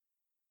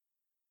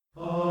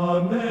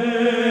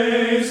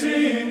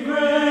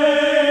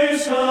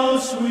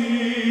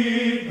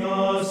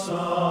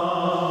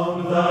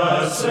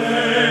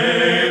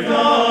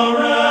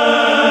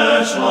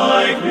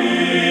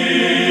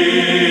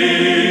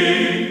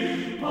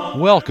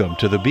Welcome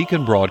to the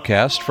Beacon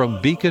broadcast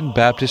from Beacon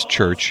Baptist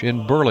Church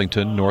in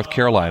Burlington, North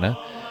Carolina,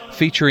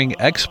 featuring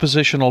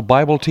expositional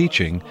Bible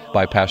teaching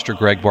by Pastor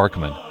Greg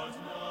Barkman.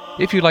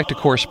 If you'd like to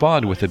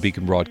correspond with the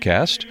Beacon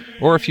broadcast,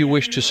 or if you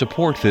wish to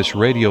support this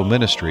radio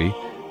ministry,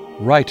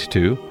 write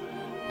to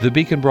the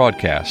Beacon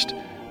Broadcast,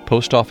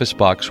 Post Office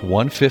Box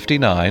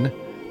 159,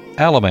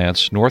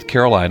 Alamance, North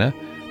Carolina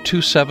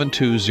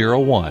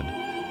 27201,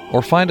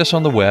 or find us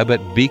on the web at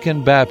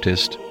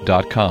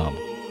beaconbaptist.com.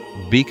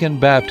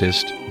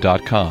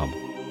 beaconbaptist.com.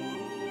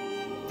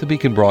 The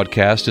Beacon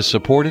broadcast is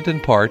supported in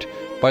part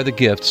by the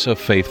gifts of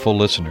faithful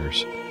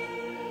listeners.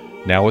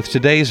 Now with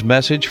today's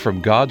message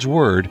from God's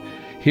Word,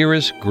 here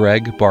is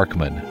Greg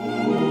Barkman.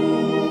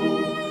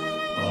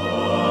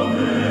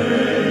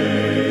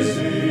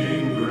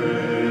 Amazing Grace.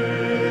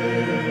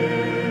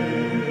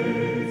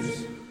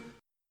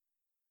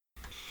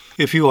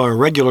 If you are a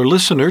regular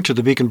listener to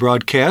the Beacon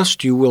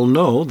broadcast, you will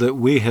know that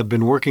we have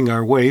been working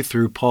our way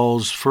through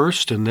Paul's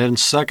first and then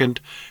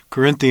second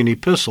Corinthian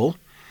epistle,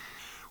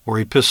 or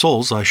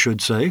epistles, I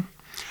should say.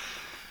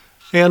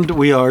 And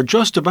we are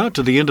just about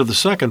to the end of the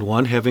second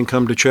one, having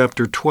come to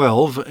chapter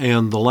 12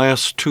 and the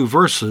last two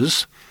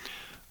verses,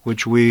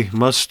 which we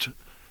must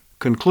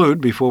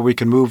conclude before we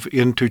can move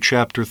into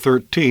chapter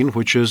 13,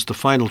 which is the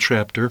final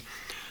chapter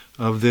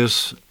of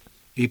this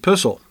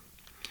epistle.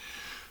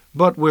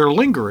 But we're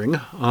lingering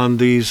on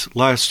these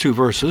last two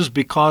verses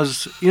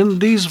because in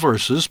these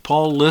verses,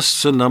 Paul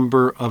lists a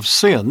number of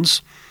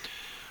sins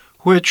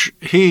which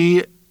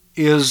he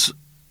is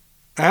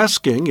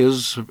asking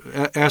is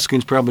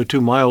probably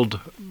too mild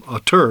a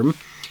term.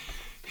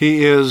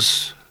 He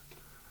is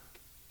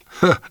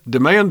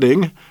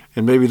demanding,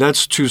 and maybe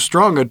that's too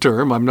strong a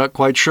term. I'm not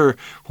quite sure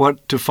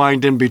what to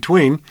find in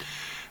between.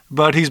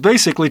 But he's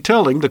basically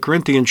telling the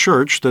Corinthian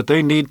church that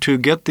they need to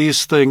get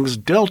these things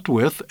dealt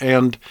with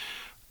and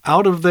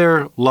out of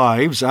their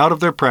lives, out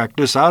of their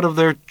practice, out of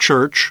their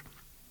church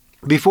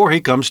before he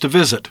comes to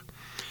visit.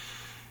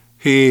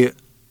 He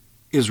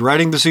is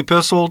writing this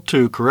epistle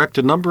to correct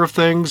a number of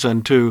things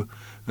and to,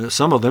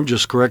 some of them,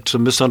 just correct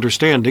some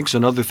misunderstandings,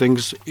 and other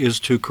things is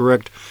to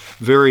correct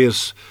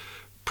various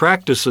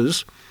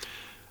practices.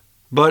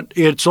 But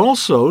it's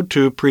also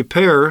to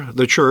prepare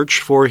the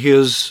church for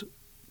his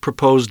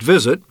proposed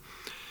visit.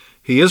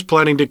 He is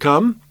planning to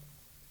come,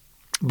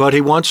 but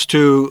he wants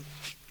to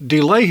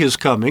delay his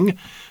coming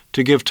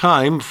to give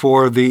time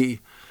for the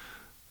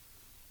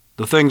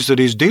things that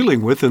he's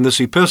dealing with in this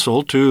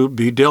epistle to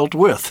be dealt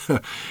with.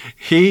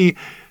 He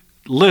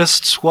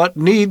lists what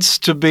needs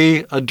to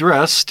be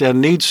addressed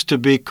and needs to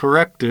be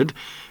corrected,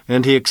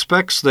 and he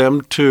expects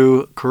them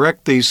to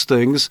correct these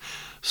things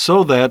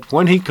so that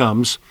when he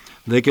comes,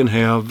 they can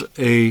have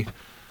a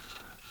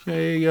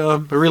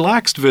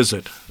relaxed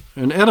visit,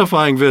 an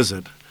edifying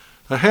visit,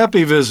 a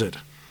happy visit,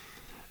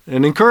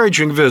 an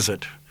encouraging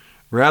visit,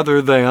 rather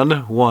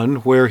than one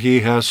where he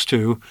has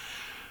to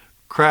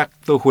crack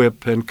the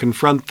whip and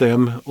confront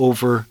them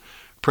over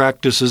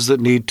practices that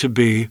need to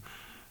be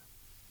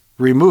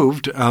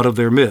removed out of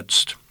their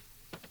midst.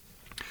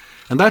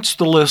 And that's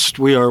the list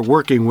we are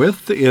working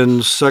with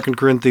in 2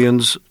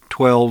 Corinthians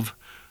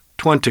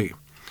 12:20.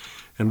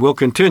 And we'll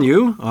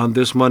continue on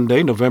this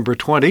Monday, November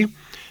 20.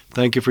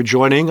 Thank you for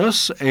joining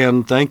us,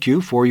 and thank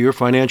you for your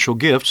financial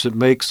gifts that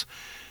makes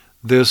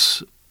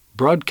this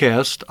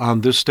broadcast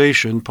on this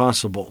station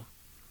possible.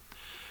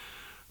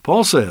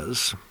 Paul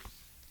says,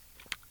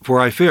 "For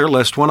I fear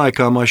lest when I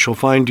come I shall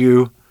find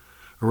you,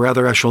 or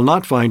rather I shall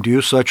not find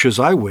you such as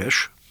I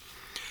wish,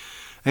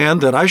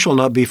 and that I shall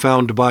not be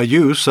found by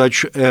you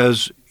such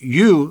as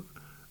you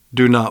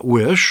do not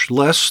wish,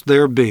 lest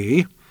there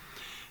be,"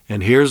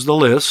 and here's the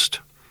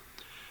list,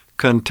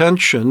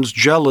 "contentions,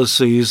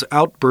 jealousies,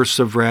 outbursts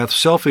of wrath,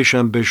 selfish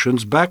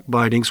ambitions,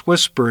 backbitings,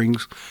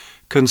 whisperings,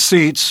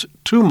 conceits,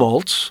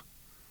 tumults,"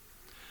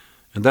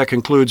 and that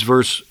concludes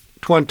verse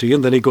 20,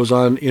 and then he goes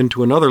on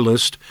into another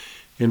list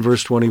in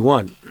verse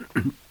 21.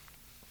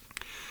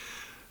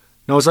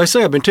 Now, as I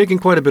say, I've been taking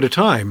quite a bit of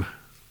time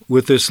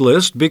with this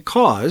list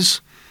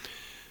because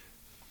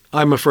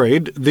I'm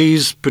afraid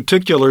these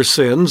particular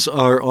sins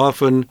are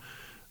often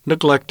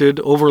neglected,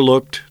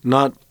 overlooked,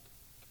 not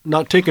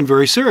taken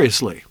very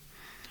seriously.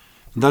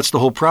 And that's the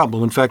whole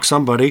problem. In fact,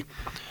 somebody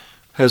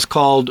has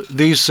called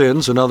these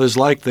sins and others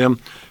like them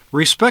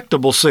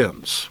respectable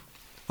sins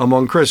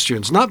among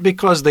Christians, not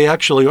because they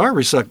actually are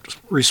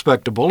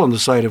respectable in the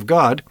sight of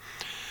God,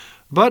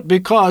 but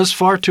because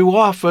far too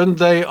often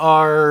they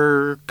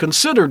are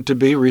considered to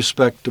be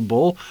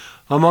respectable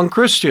among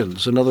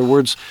Christians. In other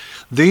words,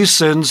 these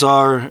sins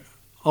are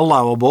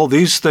allowable.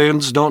 These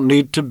sins don't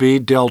need to be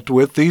dealt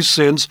with. These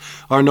sins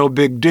are no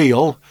big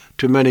deal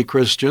to many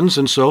Christians,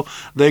 and so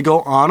they go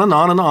on and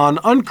on and on,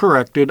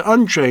 uncorrected,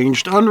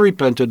 unchanged,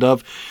 unrepented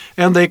of,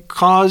 and they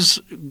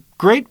cause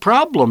great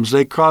problems.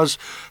 They cause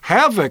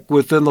havoc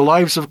within the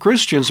lives of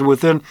Christians and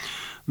within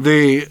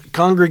the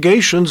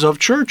congregations of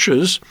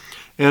churches,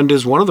 and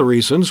is one of the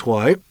reasons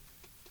why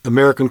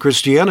American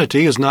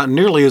Christianity is not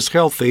nearly as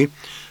healthy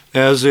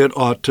as it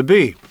ought to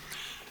be.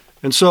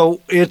 And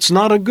so it's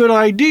not a good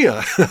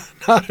idea,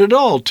 not at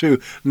all,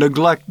 to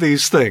neglect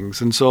these things.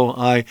 And so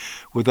I,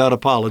 without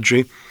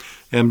apology,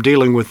 am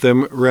dealing with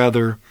them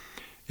rather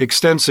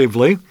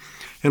extensively.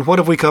 And what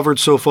have we covered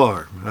so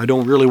far? I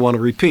don't really want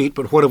to repeat,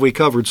 but what have we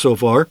covered so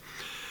far?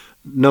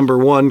 Number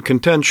 1,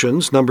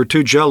 contentions. Number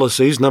 2,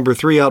 jealousies. Number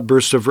 3,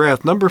 outbursts of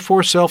wrath. Number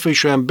 4,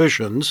 selfish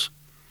ambitions.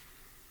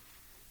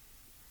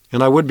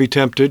 And I would be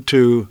tempted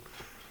to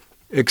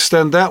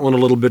extend that one a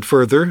little bit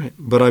further,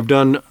 but I've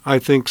done, I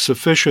think,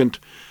 sufficient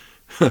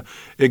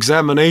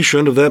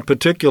examination of that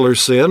particular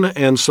sin,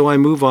 and so I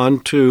move on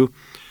to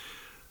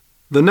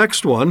the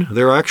next one.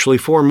 There are actually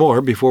 4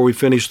 more before we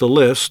finish the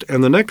list,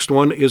 and the next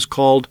one is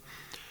called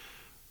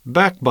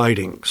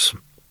backbitings.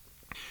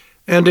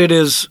 And it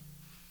is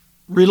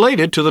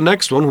related to the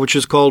next one, which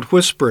is called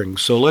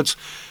whisperings. So let's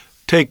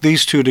take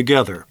these two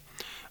together.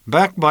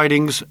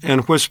 Backbitings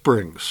and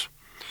whisperings.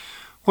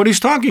 What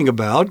he's talking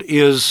about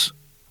is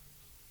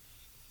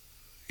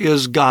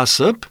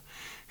gossip.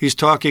 He's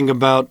talking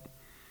about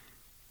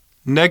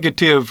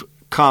negative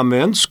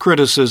comments,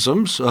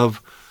 criticisms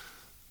of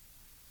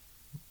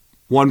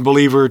one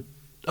believer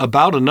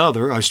about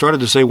another. I started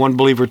to say one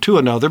believer to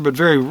another, but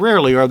very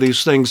rarely are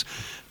these things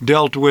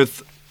dealt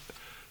with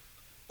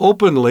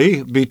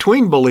openly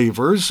between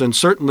believers, and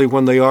certainly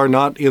when they are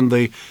not in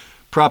the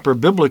proper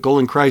biblical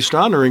and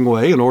Christ-honoring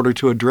way in order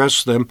to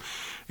address them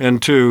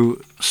and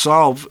to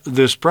solve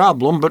this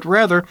problem, but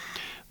rather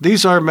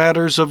these are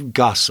matters of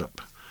gossip.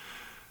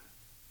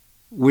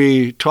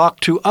 We talk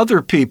to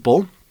other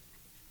people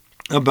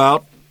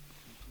about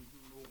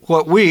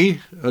what we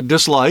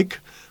dislike,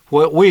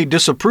 what we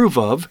disapprove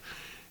of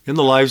in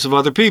the lives of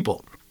other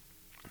people.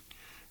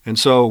 And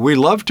so we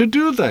love to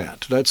do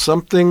that. That's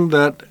something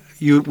that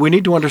we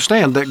need to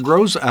understand that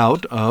grows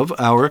out of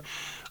our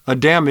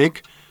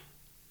Adamic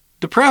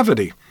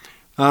depravity,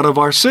 out of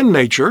our sin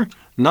nature,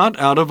 not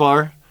out of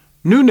our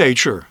new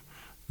nature.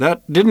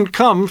 That didn't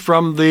come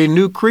from the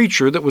new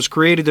creature that was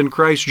created in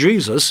Christ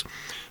Jesus,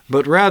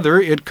 but rather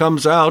it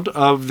comes out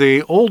of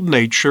the old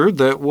nature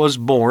that was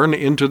born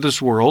into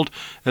this world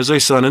as a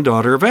son and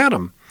daughter of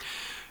Adam.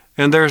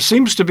 And there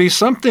seems to be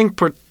something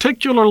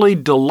particularly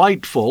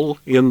delightful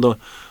in the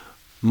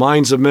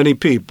minds of many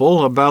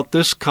people about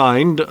this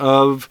kind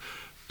of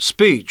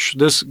speech,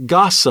 this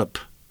gossip.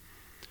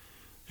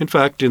 In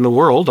fact, in the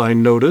world, I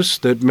notice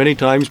that many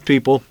times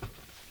people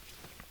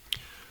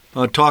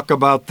talk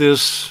about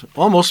this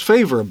almost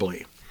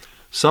favorably,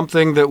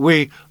 something that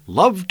we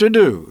love to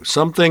do,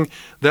 something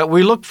that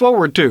we look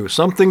forward to,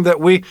 something that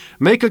we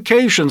make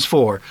occasions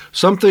for,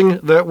 something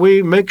that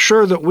we make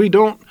sure that we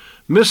don't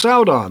miss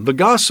out on, the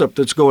gossip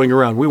that's going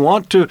around. We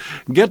want to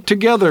get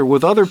together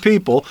with other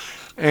people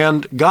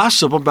and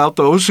gossip about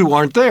those who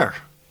aren't there.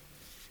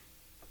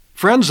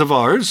 Friends of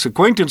ours,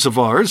 acquaintance of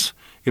ours,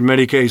 in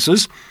many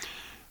cases,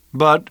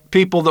 but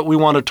people that we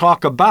want to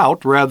talk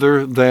about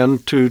rather than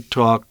to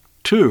talk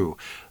to.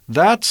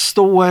 That's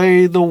the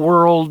way the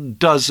world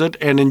does it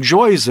and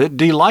enjoys it,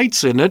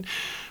 delights in it,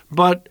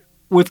 but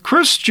with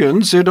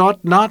Christians it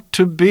ought not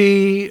to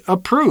be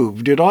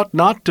approved. It ought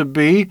not to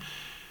be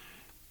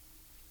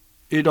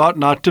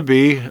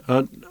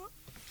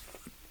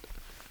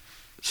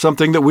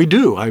something that we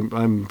do.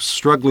 I'm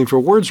struggling for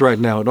words right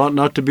now. It ought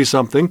not to be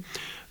something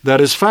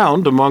that is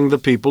found among the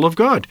people of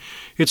God.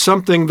 It's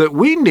something that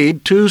we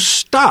need to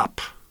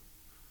stop.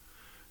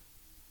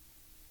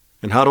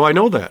 And how do I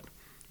know that?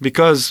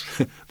 Because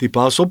the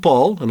Apostle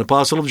Paul, an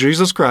apostle of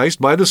Jesus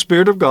Christ, by the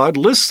Spirit of God,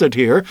 lists it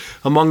here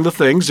among the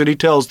things that he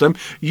tells them,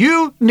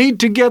 you need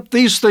to get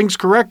these things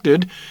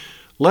corrected,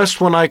 lest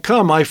when I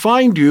come I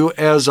find you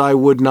as I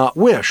would not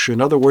wish.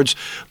 In other words,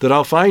 that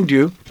I'll find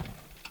you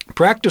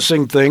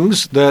practicing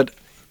things that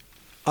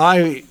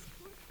I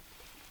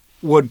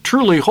would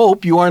truly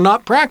hope you are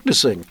not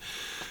practicing,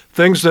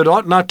 things that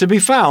ought not to be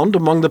found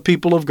among the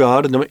people of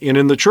God and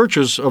in the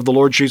churches of the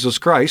Lord Jesus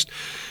Christ.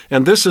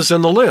 And this is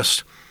in the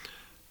list.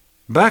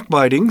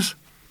 Backbitings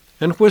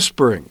and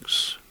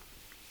whisperings.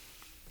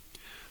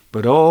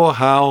 But oh,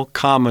 how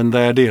common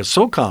that is.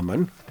 So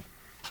common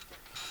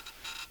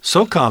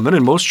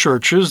in most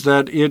churches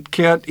that it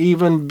can't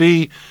even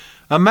be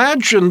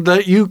imagined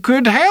that you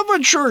could have a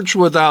church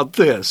without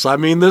this. I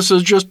mean, this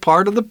is just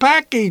part of the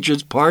package.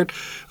 It's part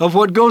of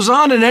what goes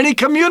on in any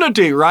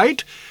community,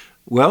 right?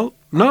 Well,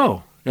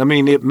 no. I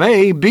mean, it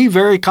may be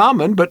very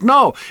common, but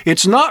no,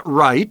 it's not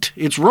right.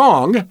 It's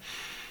wrong.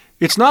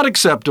 It's not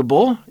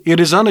acceptable. It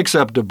is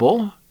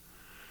unacceptable.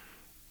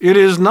 It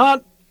is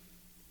not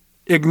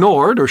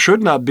ignored or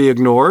should not be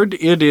ignored.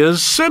 It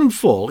is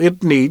sinful.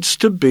 It needs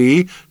to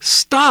be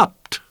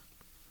stopped.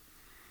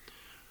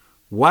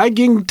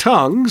 Wagging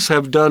tongues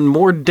have done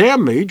more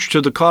damage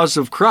to the cause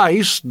of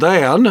Christ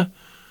than,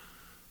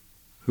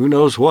 who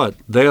knows what,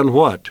 than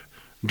what?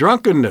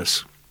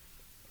 Drunkenness.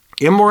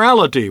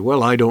 Immorality.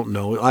 Well, I don't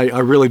know. I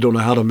really don't know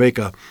how to make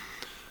a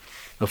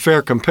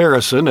fair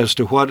comparison as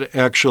to what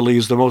actually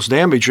is the most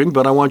damaging,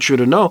 but I want you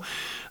to know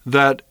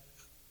that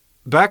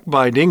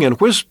backbiting and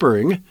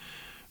whispering,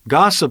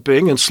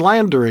 gossiping and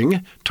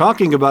slandering,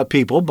 talking about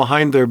people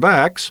behind their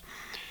backs,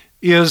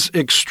 is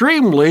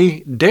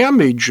extremely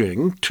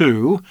damaging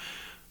to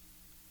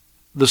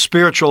the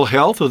spiritual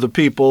health of the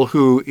people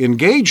who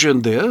engage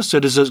in this.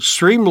 It is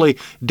extremely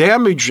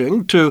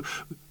damaging to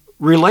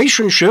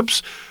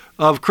relationships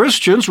of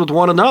Christians with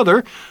one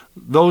another,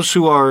 those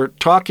who are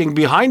talking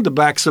behind the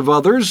backs of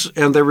others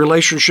and their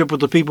relationship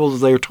with the people that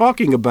they are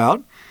talking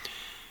about.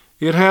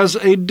 It has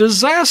a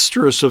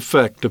disastrous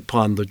effect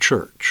upon the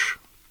church.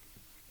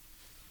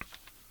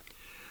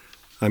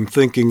 I'm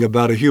thinking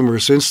about a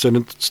humorous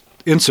incident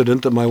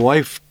that my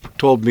wife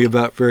told me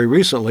about very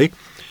recently.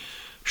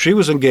 She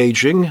was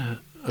engaging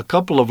a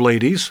couple of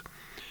ladies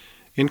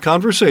in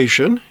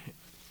conversation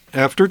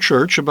after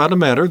church about a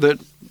matter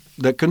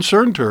that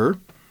concerned her,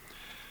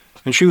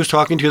 and she was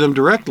talking to them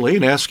directly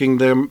and asking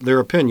them their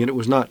opinion. It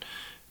was not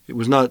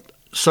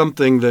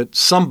something that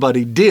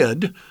somebody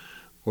did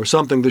or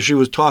something that she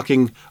was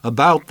talking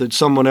about that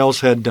someone else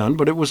had done,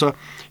 but it was a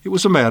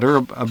matter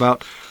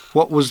about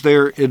what was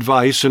their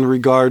advice in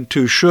regard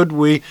to should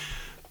we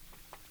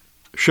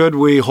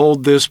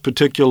hold this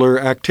particular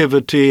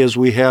activity as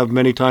we have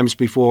many times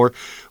before,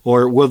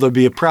 or will there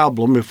be a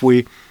problem if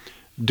we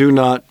do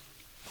not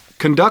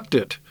conduct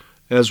it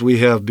as we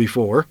have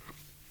before?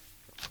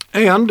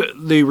 And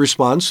the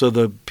response of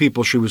the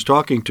people she was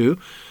talking to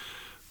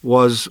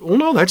was, well,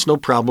 no, that's no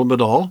problem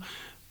at all.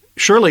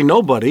 Surely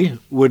nobody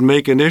would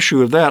make an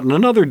issue of that. And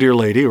another dear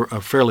lady,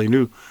 a fairly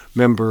new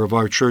member of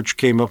our church,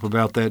 came up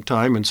about that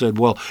time and said,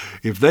 well,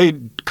 if they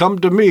come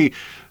to me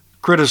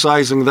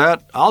criticizing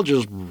that, I'll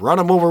just run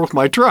them over with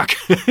my truck.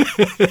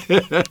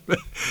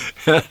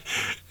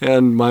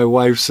 And my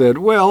wife said,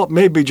 well,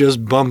 maybe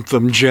just bump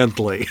them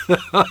gently.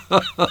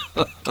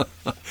 Of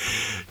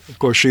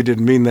course, she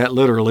didn't mean that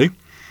literally,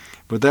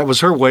 but that was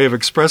her way of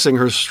expressing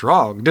her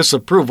strong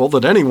disapproval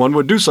that anyone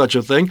would do such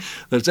a thing,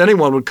 that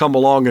anyone would come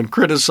along and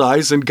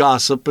criticize and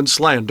gossip and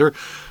slander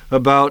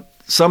about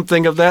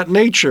something of that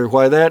nature.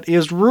 Why, that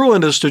is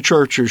ruinous to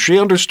churches. She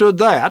understood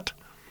that.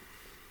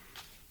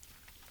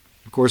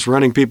 Of course,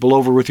 running people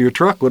over with your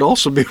truck would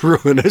also be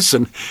ruinous,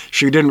 and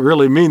she didn't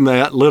really mean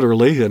that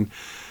literally, and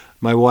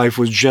my wife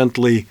was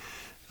gently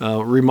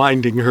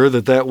reminding her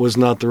that that was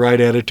not the right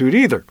attitude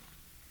either.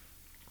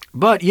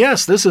 But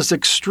yes, this is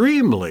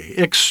extremely,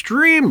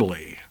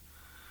 extremely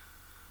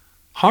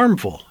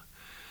harmful.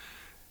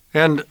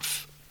 And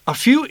a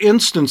few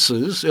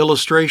instances,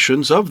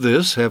 illustrations of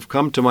this have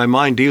come to my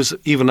mind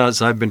even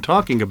as I've been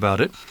talking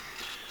about it,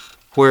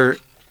 where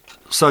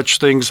such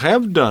things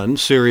have done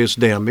serious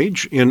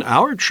damage in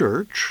our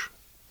church.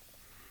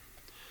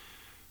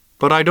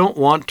 But I don't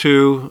want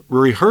to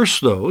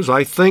rehearse those.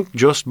 I think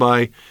just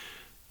by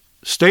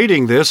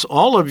stating this,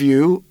 all of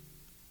you,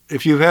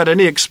 if you've had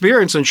any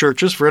experience in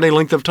churches for any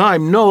length of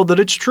time, know that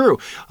it's true.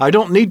 I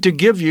don't need to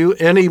give you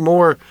any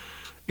more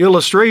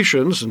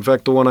illustrations. In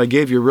fact, the one I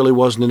gave you really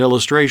wasn't an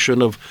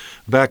illustration of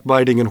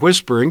backbiting and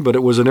whispering, but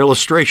it was an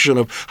illustration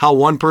of how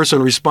one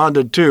person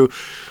responded to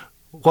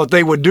what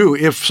they would do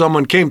if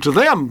someone came to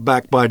them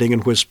backbiting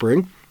and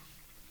whispering.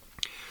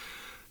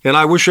 And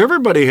I wish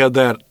everybody had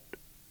that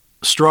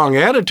strong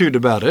attitude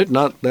about it,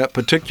 not that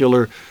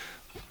particular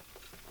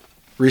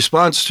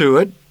response to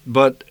it,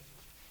 but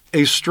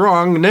a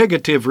strong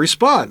negative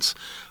response.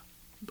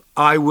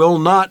 I will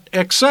not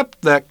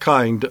accept that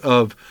kind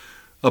of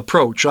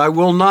approach. I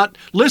will not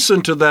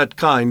listen to that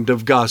kind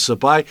of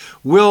gossip. I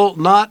will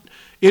not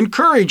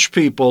encourage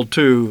people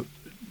to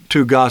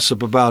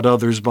gossip about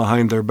others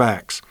behind their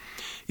backs.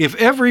 If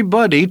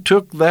everybody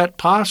took that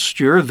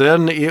posture,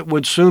 then it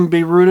would soon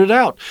be rooted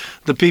out.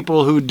 The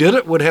people who did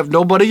it would have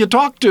nobody to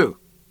talk to.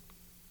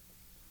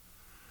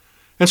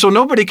 And so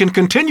nobody can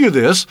continue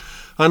this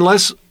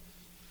unless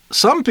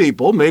some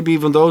people, maybe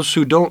even those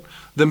who don't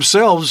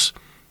themselves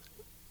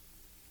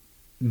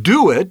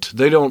do it,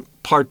 they don't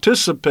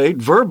participate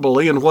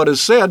verbally in what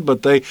is said,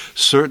 but they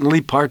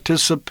certainly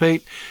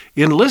participate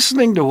in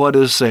listening to what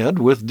is said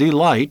with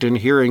delight in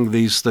hearing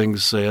these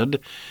things said.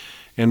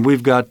 And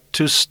we've got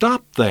to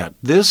stop that.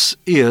 This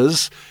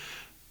is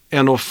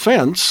an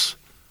offense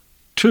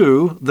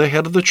to the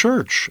head of the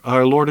church,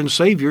 our Lord and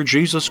Savior,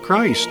 Jesus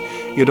Christ.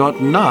 It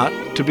ought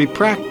not to be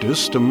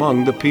practiced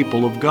among the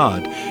people of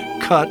God.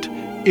 Cut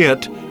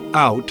it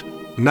out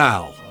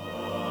now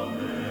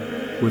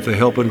with the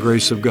help and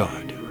grace of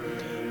God.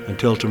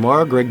 Until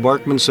tomorrow, Greg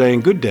Barkman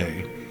saying good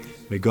day.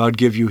 May God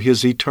give you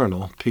his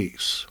eternal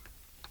peace.